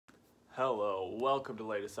Hello, welcome to the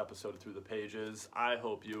latest episode of Through the Pages. I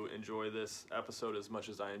hope you enjoy this episode as much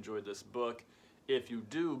as I enjoyed this book. If you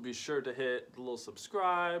do, be sure to hit the little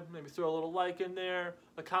subscribe, maybe throw a little like in there.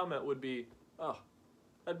 A comment would be,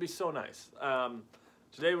 that'd be so nice.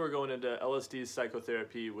 Today we're going into LSD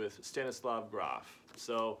Psychotherapy with Stanislav Grof.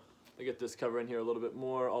 So I get this cover in here a little bit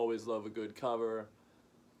more. Always love a good cover.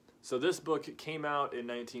 So this book came out in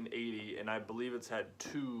 1980, and I believe it's had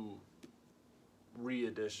two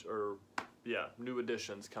new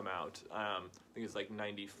editions come out. I think it's like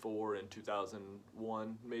 94 and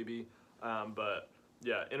 2001 maybe. But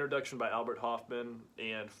yeah, introduction by Albert Hoffman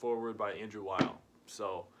and foreword by Andrew Weil.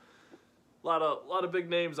 So a lot of big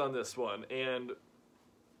names on this one, and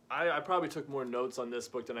I probably took more notes on this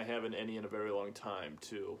book than I have in any in a very long time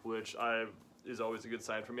too, which is always a good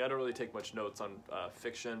sign for me. I don't really take much notes on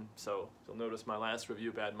fiction, so you'll notice my last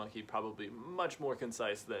review, Bad Monkey, probably much more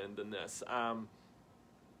concise than this.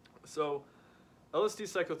 So LSD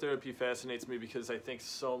psychotherapy fascinates me because I think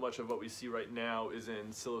so much of what we see right now is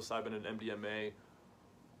in psilocybin and MDMA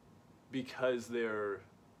because they're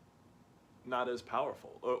not as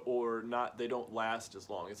powerful or they don't last as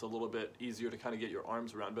long. It's a little bit easier to kind of get your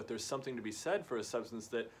arms around, but there's something to be said for a substance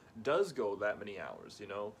that does go that many hours, you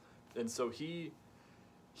know? And so he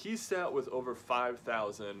sat with over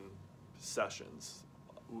 5,000 sessions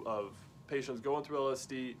of patients going through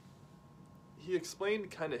LSD. He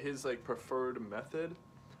explained kind of his preferred method,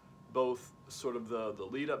 both sort of the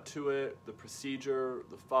lead up to it, the procedure,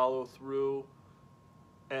 the follow through,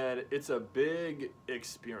 and it's a big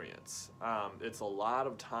experience. It's a lot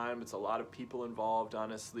of time, it's a lot of people involved,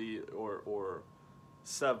 honestly, or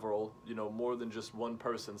several, you know, more than just one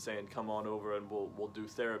person saying come on over and we'll do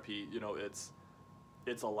therapy. You know, it's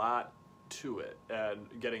a lot to it, and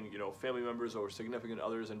getting, you know, family members or significant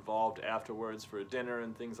others involved afterwards for a dinner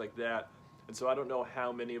and things like that. And so I don't know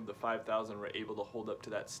how many of the 5,000 were able to hold up to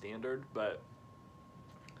that standard, but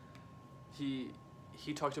he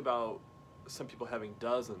talked about some people having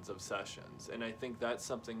dozens of sessions, and I think that's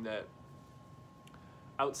something that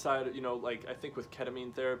outside, you know, like I think with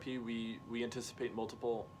ketamine therapy we anticipate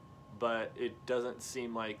multiple, but it doesn't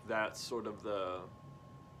seem like that's sort of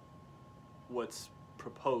what's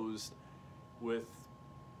proposed with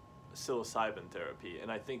psilocybin therapy.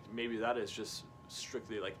 And I think maybe that is just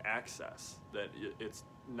strictly like access, that it's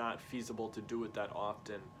not feasible to do it that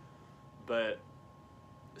often, but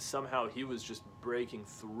somehow he was just breaking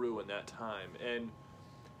through in that time. And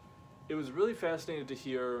it was really fascinating to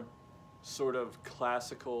hear sort of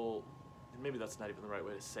classical, maybe that's not even the right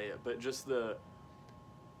way to say it, but just the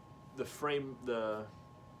frame, the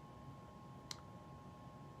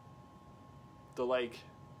like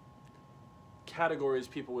categories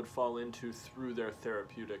people would fall into through their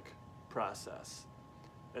therapeutic process.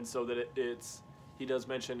 And so that he does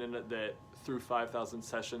mention in it that through 5,000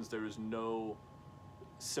 sessions there is no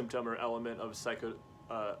symptom or element of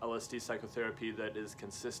LSD psychotherapy that is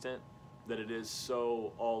consistent, that it is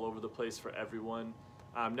so all over the place for everyone.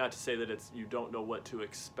 Not to say that you don't know what to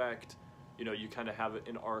expect, you know, you kind of have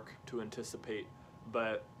an arc to anticipate,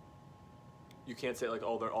 but you can't say like,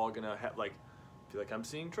 oh, they're all gonna have feel like I'm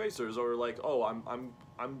seeing tracers, or like, oh, I'm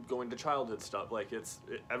going to childhood stuff. Like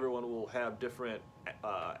everyone will have different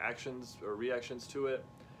actions or reactions to it.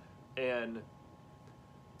 And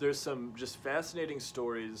there's some just fascinating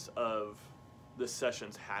stories of the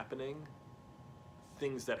sessions happening,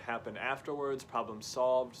 things that happen afterwards, problems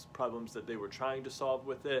solved, problems that they were trying to solve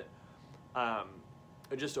with it. And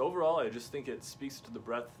just overall, I just think it speaks to the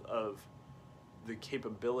breadth of the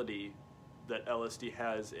capability that LSD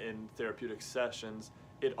has in therapeutic sessions.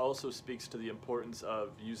 It also speaks to the importance of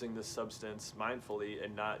using this substance mindfully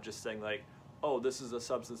and not just saying like, oh, this is a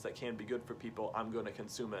substance that can be good for people, I'm going to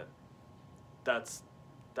consume it. That's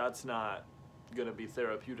not going to be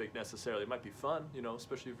therapeutic necessarily. It might be fun, you know,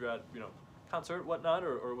 especially if you're at, you know, concert, whatnot,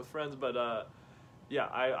 or with friends. But yeah,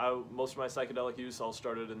 I most of my psychedelic use all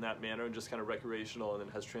started in that manner and just kind of recreational, and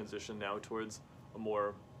then has transitioned now towards a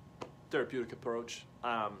more therapeutic approach.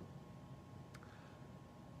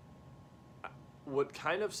 What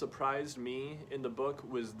kind of surprised me in the book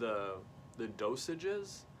was the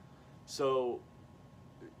dosages. So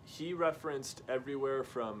he referenced everywhere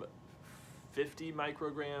from 50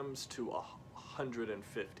 micrograms to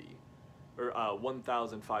 150, or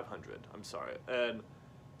 1,500, I'm sorry. And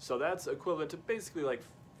so that's equivalent to basically like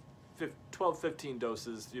 12, 15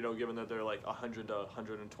 doses, you know, given that they're like 100 to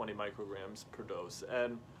 120 micrograms per dose.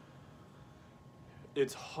 And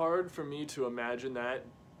it's hard for me to imagine that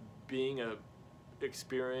being a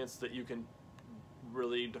experience that you can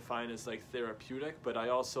really define as like therapeutic, but I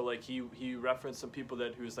also like he referenced some people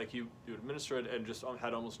that he was like he would administer it and just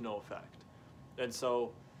had almost no effect. And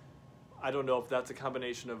so I don't know if that's a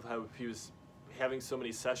combination of how he was having so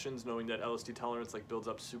many sessions, knowing that LSD tolerance like builds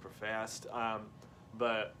up super fast,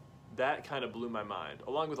 but that kind of blew my mind,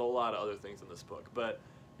 along with a lot of other things in this book. But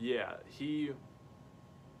yeah,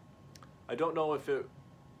 I don't know if it,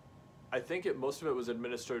 I think most of it was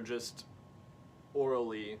administered just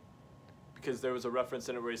orally, because there was a reference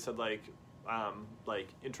in it where he said like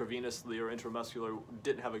intravenously or intramuscular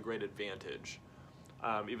didn't have a great advantage,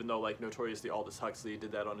 even though like notoriously Aldous Huxley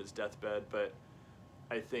did that on his deathbed. But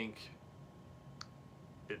I think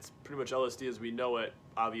it's pretty much LSD as we know it.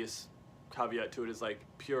 Obvious caveat to it is like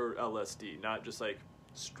pure LSD, not just like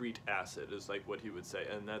street acid is like what he would say,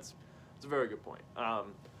 and that's a very good point.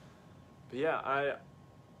 But yeah,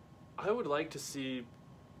 I would like to see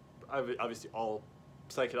obviously all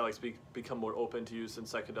psychedelics become more open to use in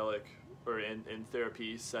psychedelic or in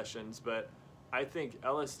therapy sessions, but I think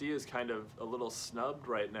LSD is kind of a little snubbed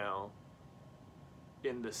right now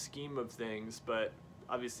in the scheme of things. But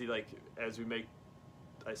obviously, like as we make,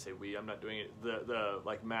 I say we, I'm not doing it, the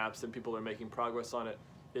like maps and people are making progress on it,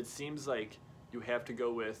 it seems like you have to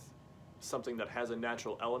go with something that has a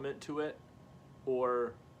natural element to it,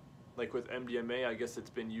 or like with MDMA, I guess it's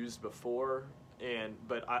been used before,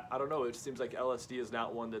 but I don't know, it seems like LSD is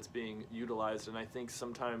not one that's being utilized, and I think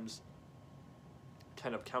sometimes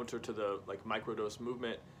kind of counter to the like microdose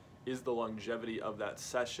movement is the longevity of that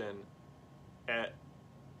session. It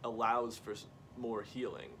allows for more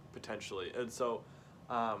healing potentially, and so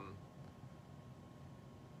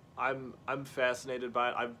I'm fascinated by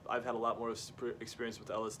it. I've had a lot more experience with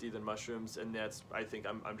LSD than mushrooms, and that's, I think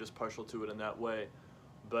I'm just partial to it in that way.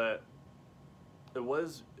 But it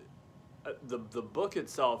was the book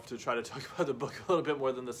itself, to try to talk about the book a little bit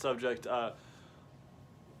more than the subject.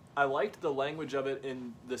 I liked the language of it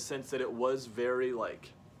in the sense that it was very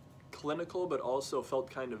like clinical, but also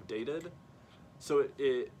felt kind of dated. So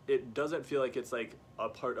it doesn't feel like it's like a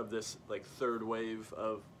part of this like third wave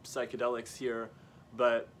of psychedelics here,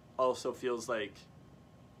 but also feels like,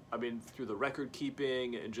 I mean, through the record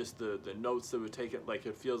keeping and just the notes that were taken, like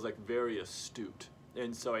it feels like very astute.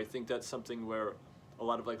 And so I think that's something where a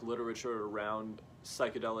lot of like literature around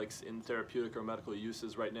psychedelics in therapeutic or medical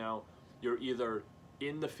uses right now, you're either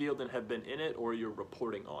in the field and have been in it, or you're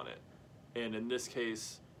reporting on it. And in this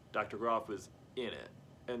case, Dr. Grof was in it.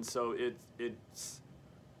 And so it's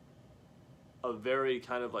a very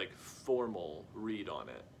kind of like formal read on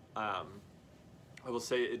it. I will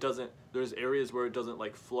say it doesn't, there's areas where it doesn't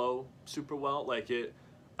like flow super well. Like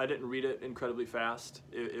I didn't read it incredibly fast.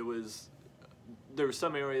 There were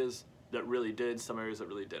some areas that really did, some areas that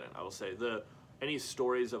really didn't. I will say any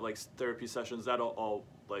stories of like therapy sessions that all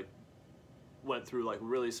like went through like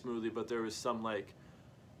really smoothly, but there was some like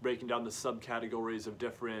breaking down the subcategories of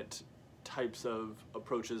different types of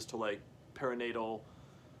approaches to like perinatal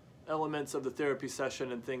elements of the therapy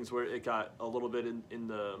session and things where it got a little bit in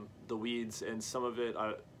the weeds, and some of it,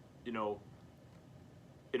 you know,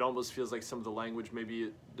 it almost feels like some of the language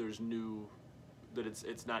maybe there's new, that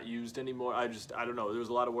it's not used anymore. I don't know. There's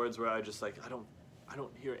a lot of words where I just like I don't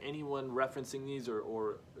hear anyone referencing these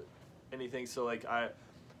or anything. So like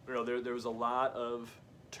you know, there was a lot of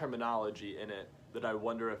terminology in it that I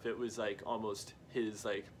wonder if it was like almost his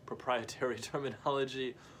like proprietary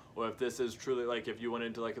terminology, or if this is truly like if you went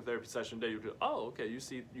into like a therapy session today, you'd go, oh, okay,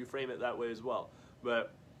 you frame it that way as well.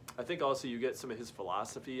 But I think also you get some of his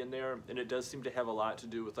philosophy in there, and it does seem to have a lot to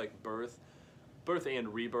do with like birth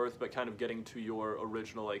and rebirth, but kind of getting to your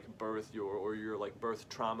original like birth, your like birth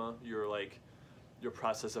trauma, your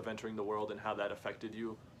process of entering the world and how that affected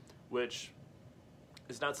you, which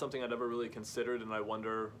is not something I'd ever really considered, and I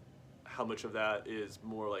wonder how much of that is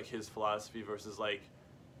more like his philosophy versus like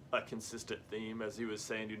a consistent theme. As he was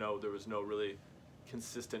saying, you know, there was no really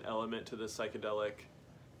consistent element to the psychedelic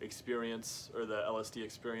experience or the LSD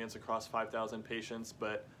experience across 5,000 patients,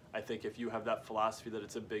 but I think if you have that philosophy that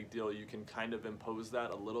it's a big deal, you can kind of impose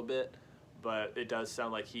that a little bit. But it does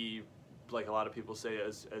sound like he, like a lot of people say,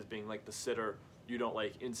 as being like the sitter, you don't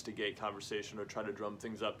like instigate conversation or try to drum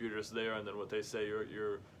things up. You're just there, and then what they say,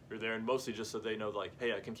 you're there, and mostly just so they know like,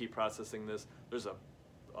 hey, I can keep processing this. There's a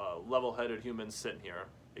level-headed human sitting here.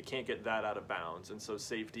 It can't get that out of bounds. And so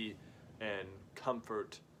safety and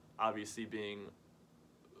comfort obviously being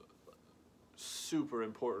super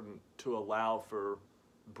important to allow for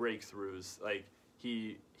breakthroughs. Like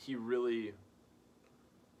he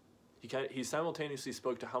simultaneously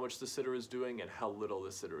spoke to how much the sitter is doing and how little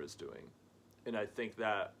the sitter is doing, and I think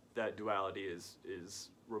that duality is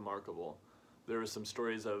remarkable. There are some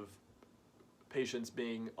stories of patients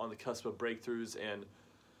being on the cusp of breakthroughs and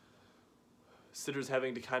sitters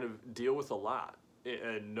having to kind of deal with a lot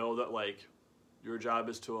and know that like your job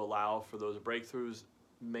is to allow for those breakthroughs,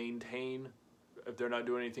 maintain, if they're not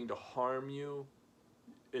doing anything to harm you,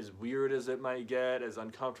 as weird as it might get, as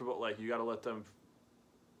uncomfortable, like you got to let them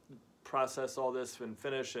process all this and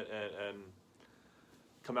finish and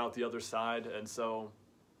come out the other side. And so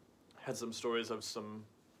had some stories of some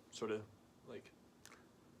sort of like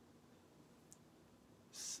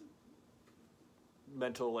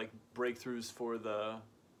mental like breakthroughs for the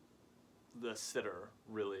sitter,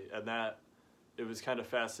 really. And that it was kind of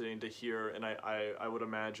fascinating to hear, and I would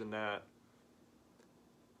imagine that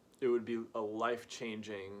it would be a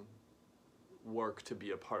life-changing work to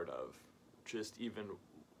be a part of, just even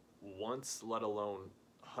once, let alone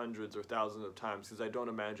hundreds or thousands of times, because I don't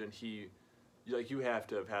imagine you have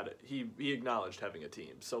to have had it. He acknowledged having a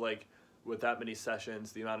team. So like with that many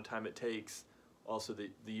sessions, the amount of time it takes, also the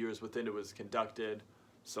years within it was conducted.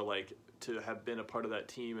 So like to have been a part of that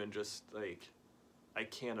team and just like, I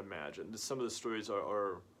can't imagine. Some of the stories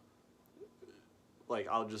are like,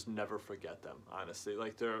 I'll just never forget them, honestly.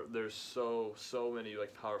 Like there's so many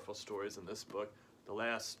like powerful stories in this book. The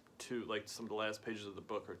last two, like some of the last pages of the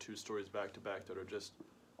book are two stories back to back that are just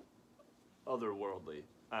otherworldly.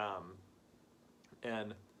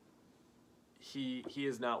 And he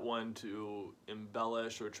is not one to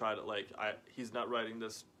embellish or try to like, he's not writing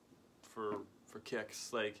this for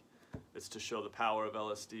kicks. Like it's to show the power of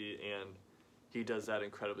LSD, and he does that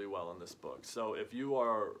incredibly well in this book. So if you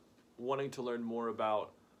are wanting to learn more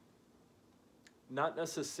about not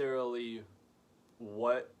necessarily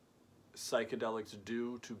what psychedelics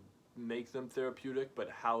do to make them therapeutic, but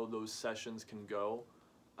how those sessions can go,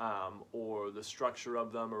 or the structure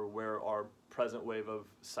of them, or where our present wave of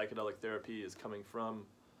psychedelic therapy is coming from,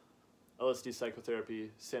 LSD Psychotherapy,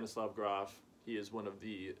 Stanislav Grof, he is one of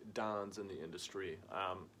the dons in the industry.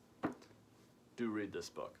 Do read this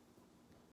book.